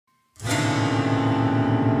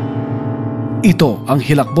Ito ang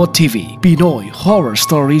Hilakbot TV, Pinoy Horror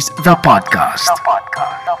Stories, The Podcast.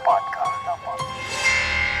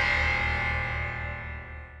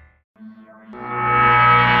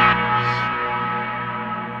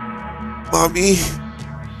 Mami,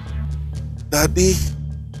 Daddy,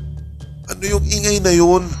 ano yung ingay na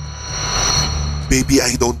yun? Baby,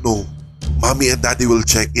 I don't know. Mommy and Daddy will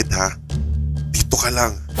check it, ha? Dito ka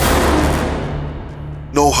lang.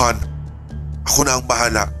 No, Han. Ako na ang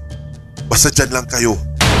bahala. Basta dyan lang kayo.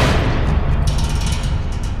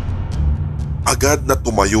 Agad na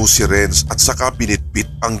tumayo si Renz at saka binitbit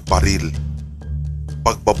ang baril.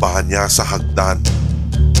 Pagbaba niya sa hagdan.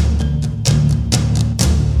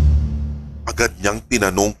 Agad niyang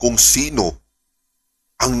tinanong kung sino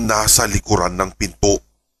ang nasa likuran ng pinto.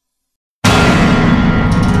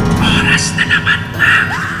 Oras na naman, ma.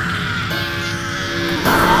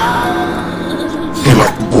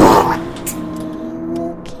 Hilakbot.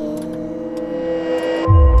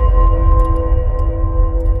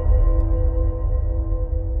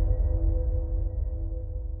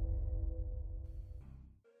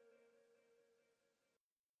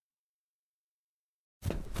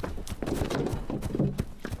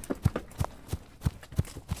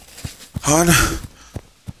 Han,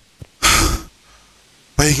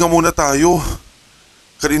 pahinga muna tayo.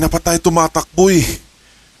 Kanina pa tayo tumatakbo eh.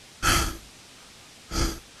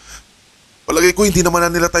 Palagay ko hindi naman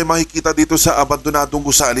na nila tayo makikita dito sa abandonadong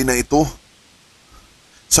gusali na ito.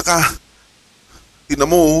 Saka, tingnan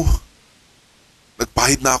mo,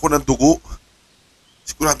 nagpahid na ako ng dugo.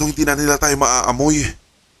 Siguradong hindi na nila tayo maaamoy.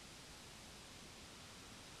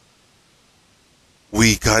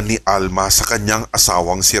 Wika ni Alma sa kanyang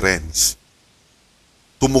asawang si Renz.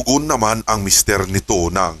 Tumugon naman ang mister nito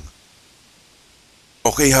ng,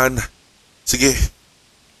 "Okay, Han. Sige.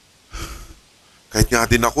 Kahit nga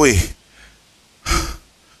din ako eh.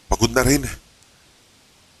 Pagod na rin.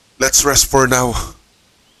 Let's rest for now.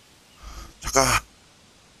 Tsaka,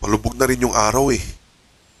 palubog na rin yung araw eh.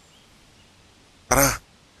 Tara,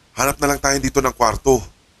 hanap na lang tayo dito ng kwarto.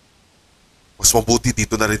 Mas mabuti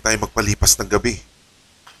dito na rin tayo magpalipas ng gabi.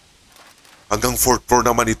 Hanggang 4th floor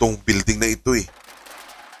naman itong building na ito eh.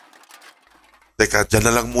 Teka, dyan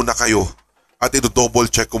na lang muna kayo at i-double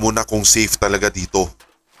check ko muna kung safe talaga dito."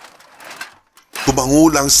 Tumango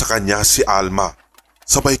lang sa kanya si Alma,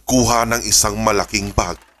 sabay kuha ng isang malaking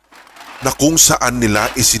bag na kung saan nila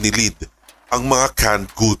isinilid ang mga canned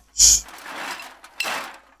goods.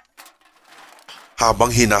 Habang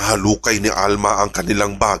hinahalukay ni Alma ang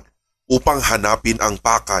kanilang bag upang hanapin ang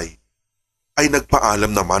pakay, ay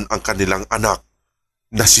nagpaalam naman ang kanilang anak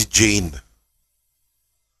na si Jane.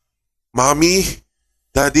 "Mommy,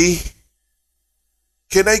 Daddy,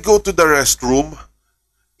 can I go to the restroom?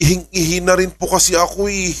 Ihing-ihi na rin po kasi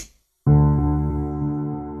ako eh."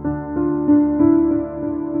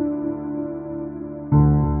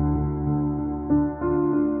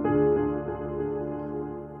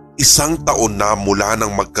 Isang taon na mula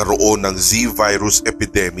nang magkaroon ng Z-virus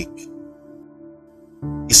epidemic.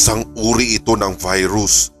 Isang uri ito ng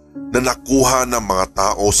virus na nakuha ng mga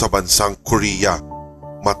tao sa bansang Korea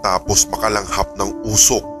matapos makalanghap ng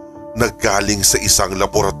usok na galing sa isang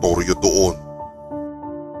laboratorio doon.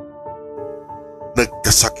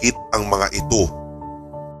 Nagkasakit ang mga ito.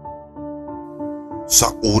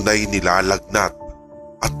 Sa unay nilalagnat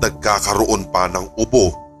at nagkakaroon pa ng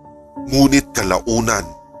ubo, ngunit kalaunan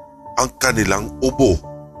ang kanilang ubo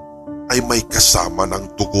ay may kasama ng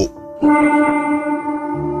dugo.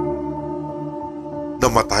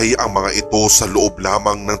 Namatay ang mga ito sa loob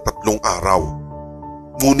lamang ng 3 araw,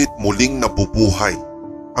 ngunit muling nabubuhay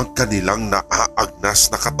ang kanilang naaagnas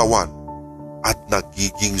na katawan at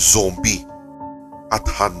nagiging zombie at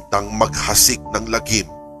handang maghasik ng lagim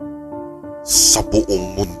sa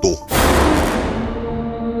buong mundo.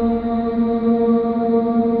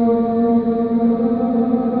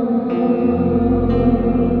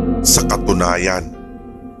 Sa katunayan,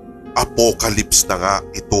 apocalypse na nga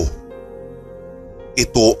ito.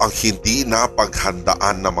 Ito ang hindi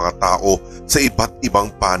napaghandaan ng mga tao sa iba't ibang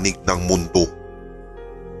panig ng mundo.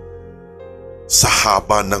 Sa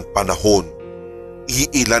haba ng panahon,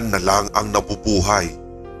 iilan na lang ang nabubuhay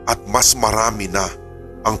at mas marami na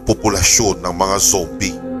ang populasyon ng mga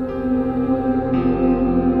zombie.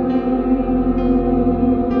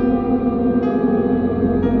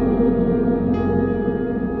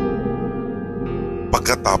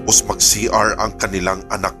 Pagkatapos mag-CR ang kanilang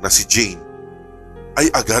anak na si Jane, ay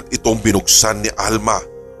agad itong binuksan ni Alma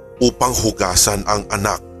upang hugasan ang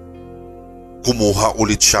anak. Kumuha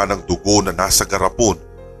ulit siya ng dugo na nasa garapon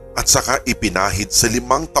at saka ipinahid sa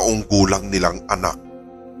 5 taong gulang nilang anak.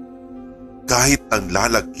 Kahit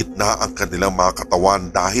nanlalagkit na ang kanilang mga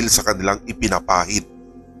katawan dahil sa kanilang ipinapahid,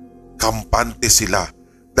 kampante sila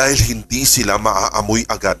dahil hindi sila maaamoy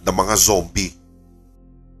agad ng mga zombie.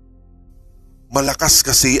 Malakas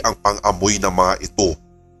kasi ang pang-amoy ng mga ito,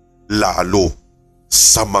 lalo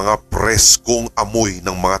sa mga preskong amoy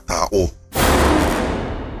ng mga tao.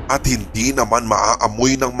 At hindi naman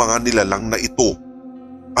maaamoy ng mga nilalang na ito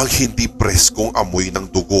ang hindi preskong amoy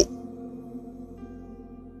ng dugo.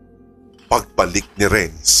 Pagbalik ni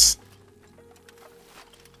Renz,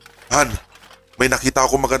 Han, may nakita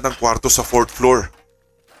ako magandang kwarto sa 4th floor.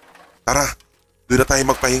 Tara, doon na tayo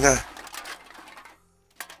magpahinga.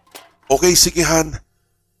 Okay, sige Han.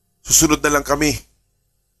 Susunod na lang kami.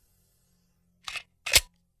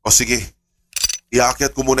 O sige,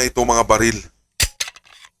 iaakyat ko muna itong mga baril.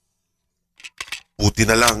 Buti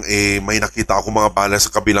na lang may nakita ako mga bala sa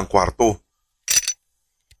kabilang kwarto.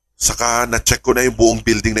 Saka na-check ko na yung buong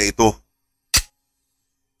building na ito.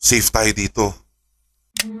 Safe tayo dito.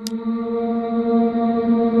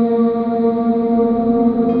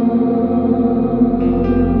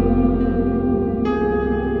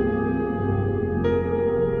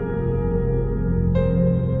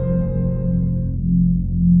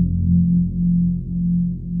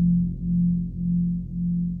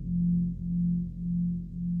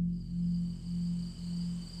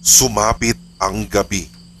 Sumapit ang gabi.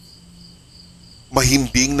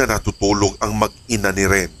 Mahimbing na natutulog ang mag-ina ni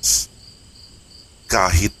Renz.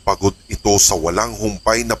 Kahit pagod ito sa walang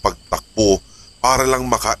humpay na pagtakbo para lang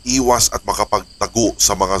makaiwas at makapagtago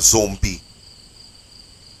sa mga zombie,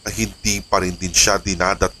 ay hindi pa rin din siya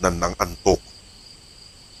dinadatnan ng antok.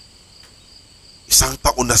 1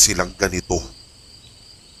 taon na silang ganito.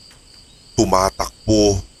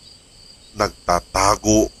 Tumatakbo,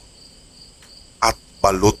 nagtatago, at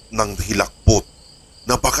balot ng hilakbot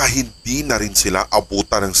na baka hindi na rin sila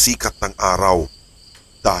abutan ng sikat ng araw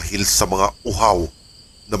dahil sa mga uhaw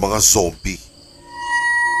ng mga zombie.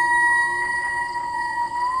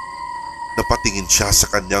 Napatingin siya sa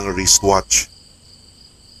kanyang wristwatch.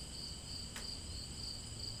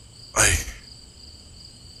 Ay,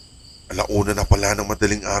 1:00 na pala ng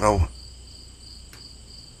madaling araw.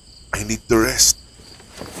 I need to rest.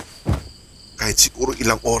 Kahit siguro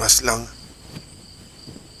ilang oras lang.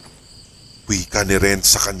 Wika ni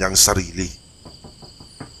Renz sa kanyang sarili.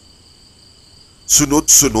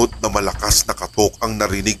 Sunod-sunod na malakas na katok ang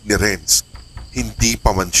narinig ni Renz. Hindi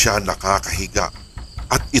pa man siya nakakahiga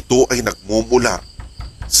at ito ay nagmumula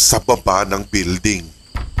sa baba ng building.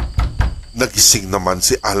 Nagising naman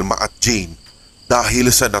si Alma at Jane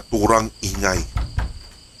dahil sa naturang ingay.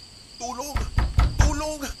 Tulong!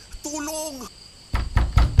 Tulong! Tulong!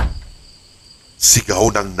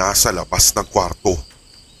 Sigaw ng nasa labas ng kwarto.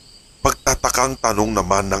 Pagtatakang tanong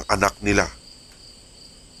naman ng anak nila.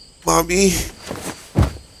 Mami,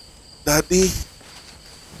 Daddy,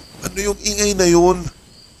 ano yung ingay na yun?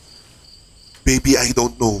 Baby, I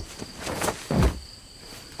don't know.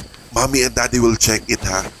 Mommy and Daddy will check it,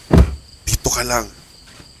 ha? Dito ka lang.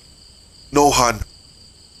 No, Han.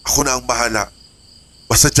 Ako na ang bahala.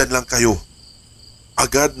 Basta dyan lang kayo.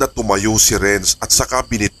 Agad na tumayo si Renz at saka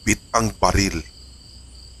binitbit ang baril.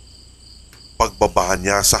 Pagbaba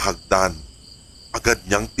niya sa hagdan, agad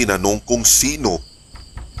niyang tinanong kung sino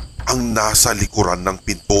ang nasa likuran ng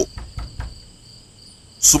pinto.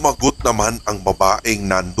 Sumagot naman ang babaeng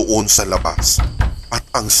nandoon sa labas at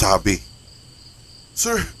ang sabi,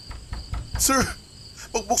 Sir,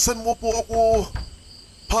 pagbuksan mo po ako.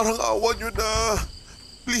 Parang awa niyo na.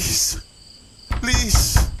 Please.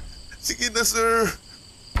 Sige na, sir.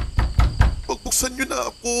 Pagbuksan niyo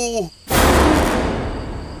na ako.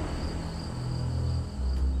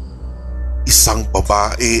 Isang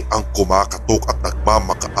babae ang kumakatok at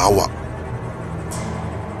nagmamakaawa.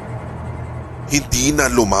 Hindi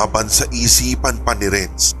na lumaban sa isipan pa ni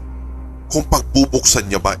Renz kung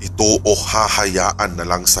pagbubuksan niya ba ito o hahayaan na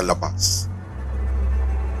lang sa labas.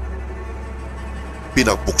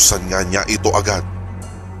 Pinagbuksan nga niya ito agad.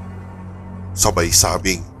 Sabay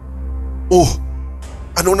sabing, Oh,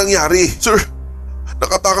 anong nangyari? Sir,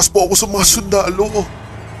 nakatakas po ako sa mga sundalo.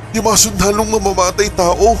 Yung mga sundalong mamamatay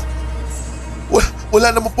tao.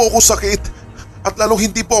 Wala naman po ako sakit at lalong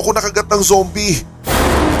hindi po ako nakagat ng zombie.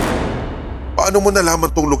 Paano mo nalaman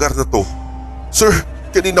tong lugar na to? Sir,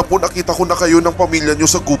 kanina po nakita ko na kayo ng pamilya niyo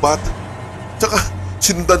sa gubat. Tsaka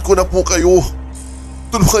sinundan ko na po kayo.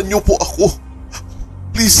 Tulungan niyo po ako.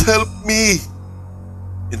 Please help me.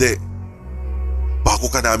 Hindi. Bago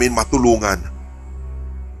ka namin matulungan,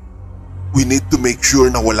 we need to make sure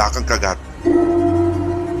na wala kang kagat.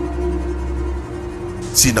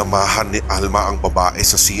 Sinamahan ni Alma ang babae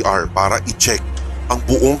sa CR para i-check ang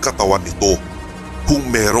buong katawan nito kung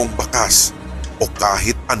merong bakas o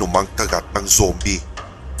kahit anumang kagat ng zombie.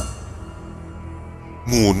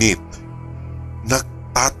 Ngunit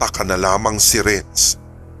nagtataka na lamang si Renz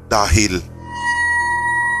dahil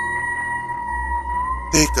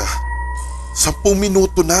teka, 10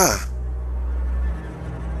 minuto na.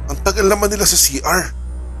 Ang tagal naman nila sa CR.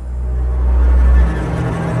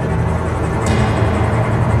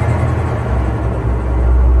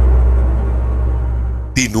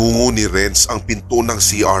 Tinungo ni Renz ang pinto ng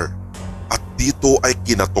CR at dito ay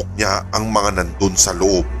kinatok niya ang mga nandun sa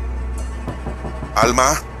loob.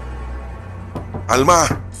 Alma? Alma?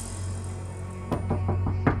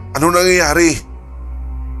 Ano nangyayari?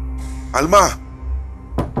 Alma?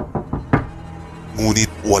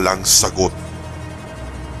 Ngunit walang sagot.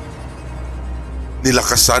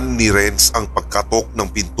 Nilakasan ni Renz ang pagkatok ng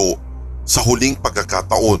pinto sa huling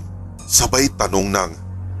pagkakataon, sabay tanong ng,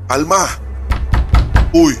 Alma?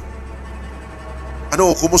 Uy!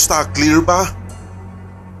 Ano, kumusta? Clear ba?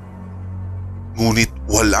 Ngunit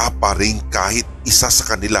wala pa rin kahit isa sa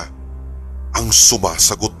kanila ang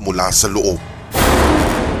sumasagot mula sa loob.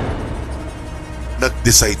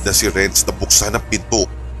 Nag-decide na si Renz na buksan ang pinto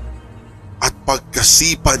at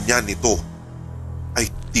pagkasipa niya nito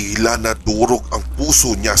ay tila nadurog ang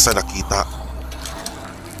puso niya sa nakita.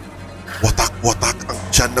 Watak-watak ang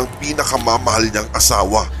tiyan ng pinakamamahal niyang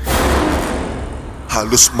asawa.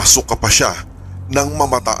 Halos masuka pa siya nang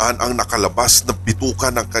mamataan ang nakalabas na bituka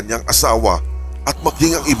ng kanyang asawa at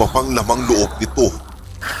maging ang iba pang lamang loob nito.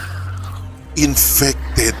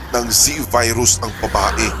 Infected ng Z-virus ang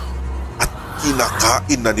babae at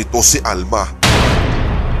kinakain na nito si Alma.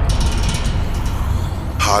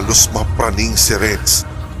 Halos mapraning si Renz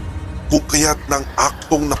kung kaya't nang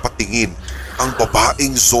aktong napatingin ang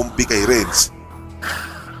babaeng zombie kay Renz,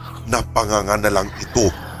 napanganga na lang ito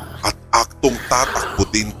at aktong tatakbo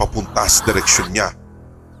din papunta sa direksyon niya.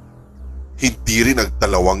 Hindi rin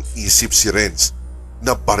nagdalawang isip si Renz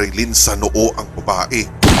na barilin sa noo ang babae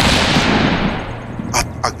at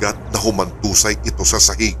agad na humantusay ito sa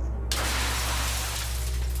sahig.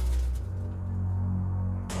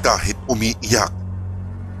 Kahit umiiyak,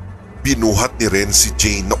 binuhat ni Renz si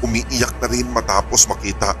Jane na umiiyak na rin matapos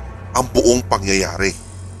makita ang buong pangyayari.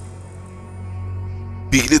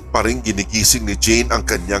 Pilit pa rin ginigising ni Jane ang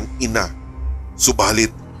kanyang ina,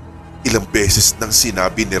 subalit ilang beses nang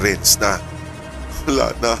sinabi ni Renz na,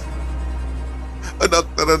 wala na, anak,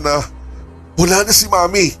 tara na, wala na si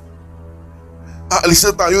Mami. Aalis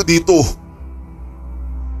na tayo dito.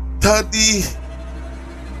 Daddy,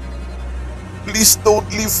 please don't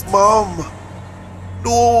leave Mom.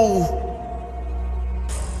 No.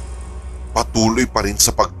 Patuloy pa rin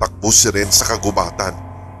sa pagtakbo si Renz sa kagubatan,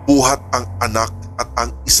 buhat ang anak at ang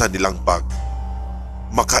isa nilang bag.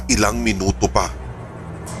 Makailang minuto pa,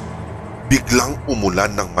 biglang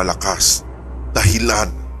umulan ng malakas, dahilan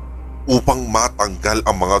upang matanggal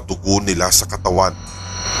ang mga dugo nila sa katawan.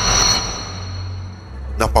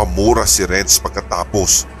 Napamura si Renz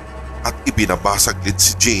pagkatapos at ibinabasaglit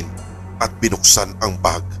si Jane at binuksan ang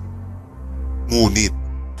bag. Ngunit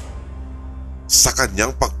sa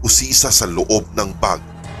kanyang pag-usisa sa loob ng bag,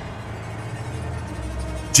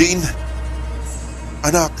 Jane,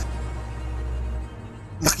 anak,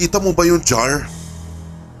 nakita mo ba yung jar?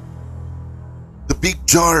 The big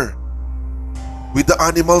jar with the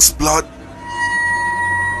animal's blood.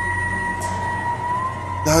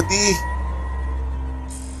 Daddy,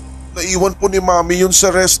 naiwan po ni Mami yun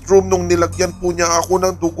sa restroom nung nilagyan po niya ako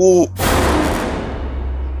ng dugo.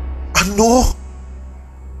 Ano?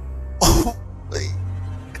 Oh my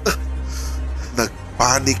God.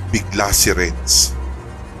 Nagpanik bigla si Renz.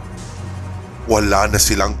 Wala na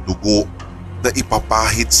silang dugo na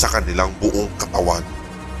ipapahid sa kanilang buong katawan.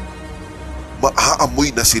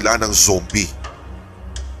 Maaamoy na sila ng zombie.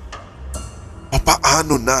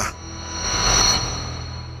 Papaano na?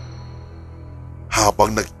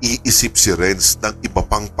 Habang nag-iisip si Renz ng iba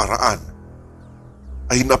pang paraan,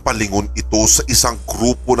 ay napalingon ito sa isang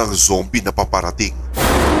grupo ng zombie na paparating.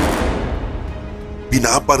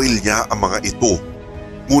 Binabaril niya ang mga ito,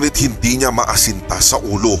 ngunit hindi niya maasinta sa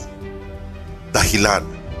ulo. Dahilan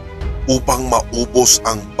upang maubos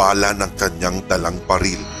ang bala ng kanyang dalang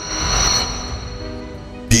baril.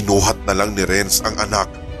 Binuhat na lang ni Renz ang anak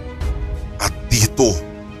at dito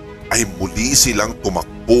ay muli silang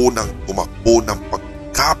tumakbo ng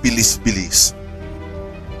pagkabilis-bilis.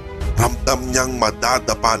 Ramdam niyang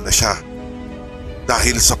madadapa na siya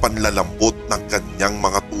dahil sa panlalambot ng kanyang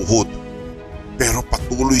mga tuhod, pero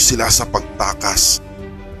patuloy sila sa pagtakas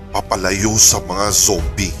papalayo sa mga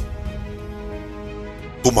zombie.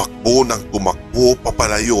 Tumakbo ng tumakbo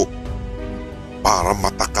papalayo para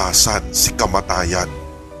matakasan si kamatayan.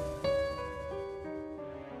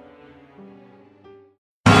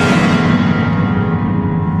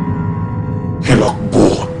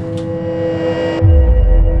 Hilakbot.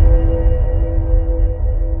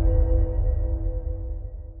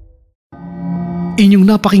 Inyong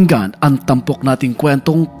napakinggan ang tampok nating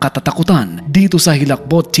kwentong katatakutan dito sa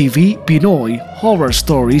Hilakbot TV Pinoy Horror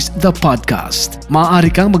Stories The Podcast.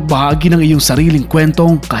 Maaari kang magbahagi ng iyong sariling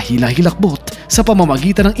kwentong kahila-hilakbot sa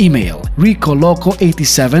pamamagitan ng email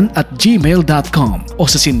ricoloco87@gmail.com o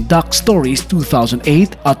sa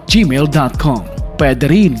sindakstories2008@gmail.com. Pwede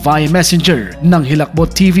rin via Messenger ng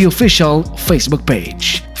Hilakbot TV Official Facebook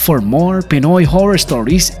page. For more Pinoy horror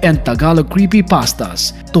stories and Tagalog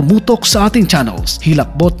creepypastas, tumutok sa ating channels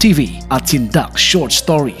Hilakbot TV at Sindak Short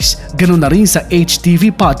Stories. Ganun na rin sa HTV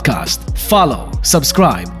Podcast. Follow,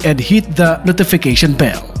 subscribe, and hit the notification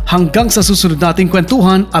bell. Hanggang sa susunod nating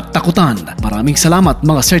kwentuhan at takutan. Maraming salamat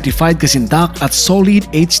mga certified kasindak at solid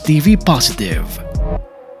HTV Positive.